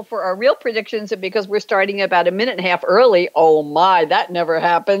table for our real predictions. And because we're starting about a minute and a half early, oh my, that never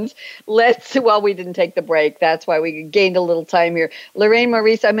happens. We didn't take the break. That's why we gained a little time here. Lorraine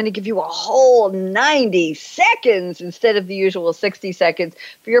Maurice, I'm going to give you a whole 90 seconds instead of the usual 60 seconds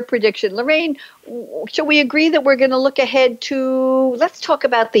for your prediction. Lorraine, shall we agree that we're going to look ahead to, let's talk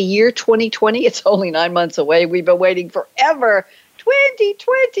about the year 2020. It's only 9 months away. We've been waiting forever.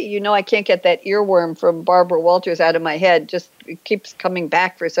 2020. I can't get that earworm from Barbara Walters out of my head. Just it keeps coming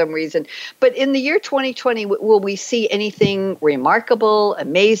back for some reason. But in the year 2020, will we see anything remarkable,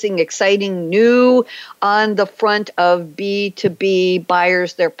 amazing, exciting, new on the front of B2B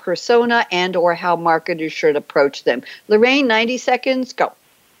buyers, their persona, and or how marketers should approach them? Lorraine, 90 seconds, go.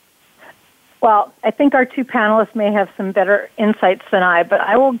 Well, I think our 2 panelists may have some better insights than I, but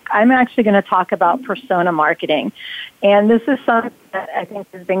I'm actually going to talk about persona marketing. And this is something that I think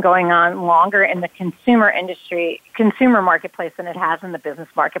has been going on longer in the consumer marketplace than it has in the business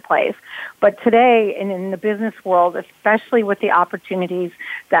marketplace. But today, in the business world, especially with the opportunities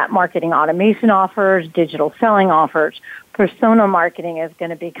that marketing automation offers, digital selling offers, persona marketing is going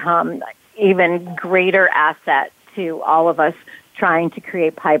to become even greater asset to all of us trying to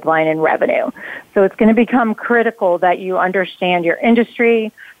create pipeline and revenue. So it's going to become critical that you understand your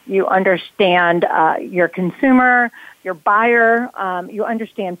industry, you understand your consumer, your buyer, you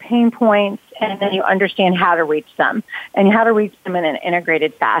understand pain points, and then you understand how to reach them and how to reach them in an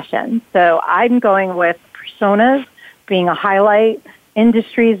integrated fashion. So I'm going with personas being a highlight,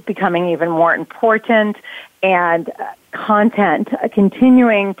 industries becoming even more important, and content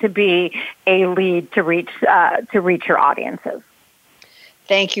continuing to be a lead to reach your audiences.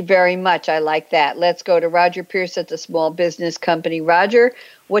 Thank you very much. I like that. Let's go to Roger Pierce at the Small Business Company. Roger,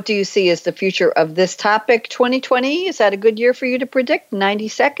 what do you see as the future of this topic? 2020, is that a good year for you to predict? 90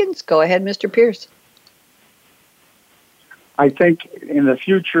 seconds. Go ahead, Mr. Pierce. I think in the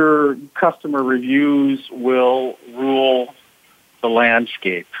future, customer reviews will rule the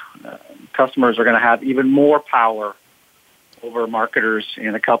landscape. Customers are going to have even more power over marketers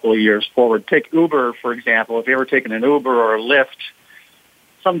in a couple of years forward. Take Uber, for example. If you've ever taken an Uber or a Lyft,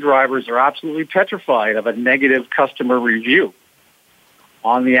 some drivers are absolutely petrified of a negative customer review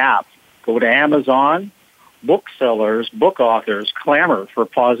on the app. Go to Amazon, booksellers, book authors clamor for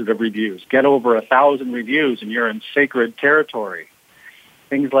positive reviews. Get over 1,000 reviews and you're in sacred territory.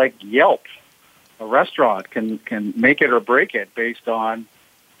 Things like Yelp a restaurant can make it or break it based on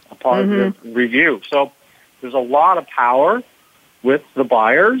a positive review. So there's a lot of power with the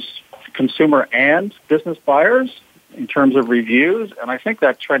buyers, consumer and business buyers, in terms of reviews, and I think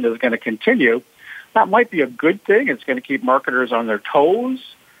that trend is going to continue. That might be a good thing. It's going to keep marketers on their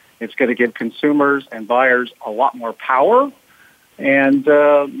toes. It's going to give consumers and buyers a lot more power, and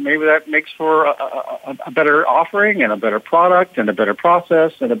maybe that makes for a better offering and a better product and a better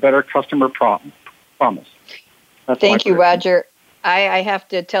process and a better customer promise. Thank you, Roger. I have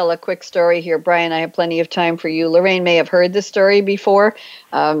to tell a quick story here. Brian, I have plenty of time for you. Lorraine may have heard this story before.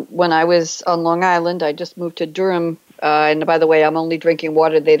 When I was on Long Island, I just moved to Durham. And by the way, I'm only drinking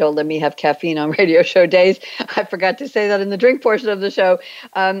water. They don't let me have caffeine on radio show days. I forgot to say that in the drink portion of the show.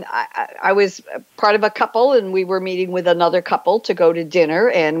 I was part of a couple, and we were meeting with another couple to go to dinner,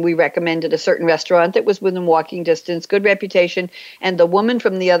 and we recommended a certain restaurant that was within walking distance, good reputation. And the woman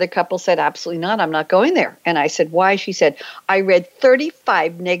from the other couple said, absolutely not, I'm not going there. And I said, why? She said, I read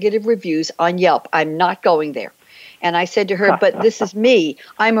 35 negative reviews on Yelp. I'm not going there. And I said to her, but this is me.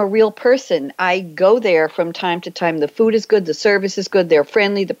 I'm a real person. I go there from time to time. The food is good. The service is good. They're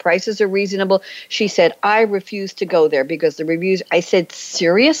friendly. The prices are reasonable. She said, I refuse to go there because the reviews. I said,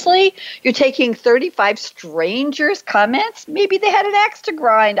 seriously? You're taking 35 strangers' comments? Maybe they had an axe to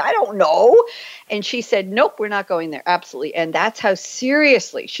grind. I don't know. And she said, nope, we're not going there. Absolutely. And that's how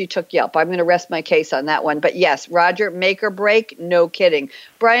seriously she took Yelp. I'm going to rest my case on that one. But yes, Roger, make or break, no kidding.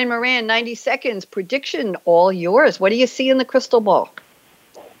 Brian Moran, 90 seconds, prediction, all yours. What do you see in the crystal ball?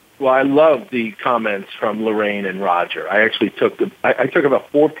 Well, I love the comments from Lorraine and Roger. I actually took about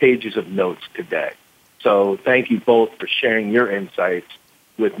 4 pages of notes today. So thank you both for sharing your insights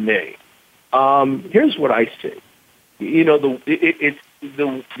with me. Here's what I see. You know,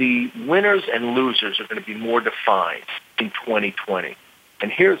 the winners and losers are going to be more defined in 2020.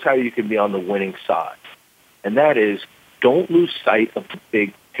 And here's how you can be on the winning side. And that is, don't lose sight of the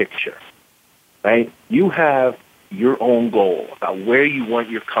big picture, right? You have your own goal about where you want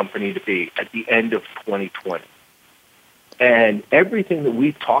your company to be at the end of 2020. And everything that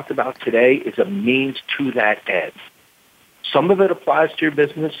we've talked about today is a means to that end. Some of it applies to your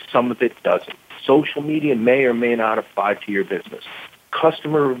business, some of it doesn't. Social media may or may not apply to your business.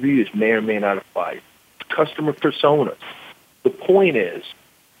 Customer reviews may or may not apply. Customer personas. The point is,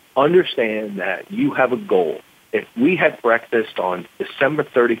 understand that you have a goal. If we had breakfast on December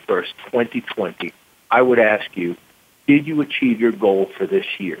 31st, 2020, I would ask you, did you achieve your goal for this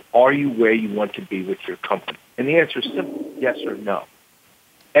year? Are you where you want to be with your company? And the answer is simple, yes or no.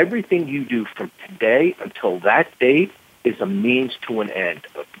 Everything you do from today until that date is a means to an end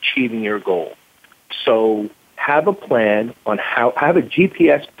of achieving your goal. So have a plan on have a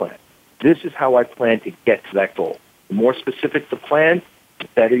GPS plan. This is how I plan to get to that goal. The more specific the plan, the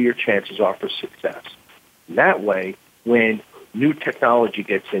better your chances are for success. And that way, when new technology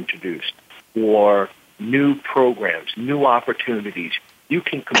gets introduced or new programs, new opportunities, you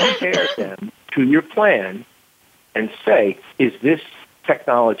can compare them to your plan and say, is this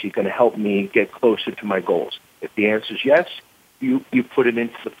technology going to help me get closer to my goals? If the answer is yes, you put it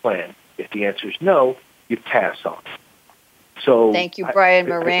into the plan. If the answer is no, you pass on. So thank you, Brian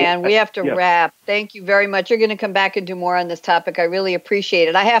Moran. We have to wrap. Thank you very much. You're going to come back and do more on this topic. I really appreciate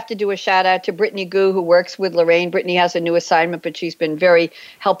it. I have to do a shout out to Brittany Gu, who works with Lorraine. Brittany has a new assignment, but she's been very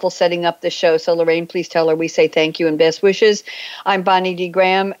helpful setting up the show. So Lorraine, please tell her we say thank you and best wishes. I'm Bonnie D.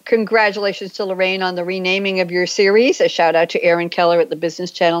 Graham. Congratulations to Lorraine on the renaming of your series. A shout out to Aaron Keller at the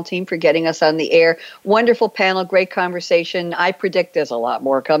Business Channel team for getting us on the air. Wonderful panel, great conversation. I predict there's a lot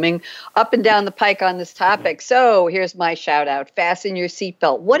more coming up and down the pike on this topic. So here's my shout out. Fasten your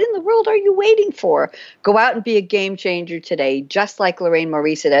seatbelt. What in the world are you waiting for? Go out and be a game changer today, just like Lorraine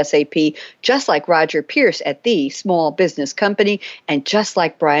Maurice at SAP, just like Roger Pierce at the Small Business Company, and just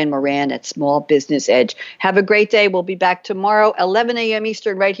like Brian Moran at Small Business Edge. Have a great day. We'll be back tomorrow, 11 a.m.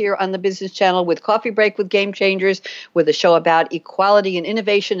 Eastern, right here on the Business Channel with Coffee Break with Game Changers, with a show about equality and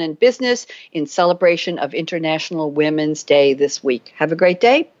innovation in business in celebration of International Women's Day this week. Have a great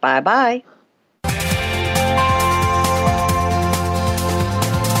day. Bye-bye.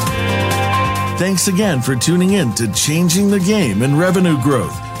 Thanks again for tuning in to Changing the Game in Revenue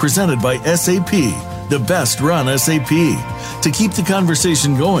Growth, presented by SAP, the best run SAP. To keep the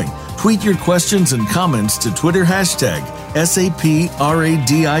conversation going, tweet your questions and comments to Twitter hashtag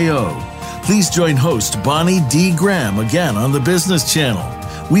 #SAPRadio. Please join host Bonnie D. Graham again on the Business Channel.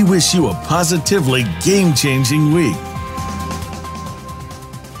 We wish you a positively game-changing week.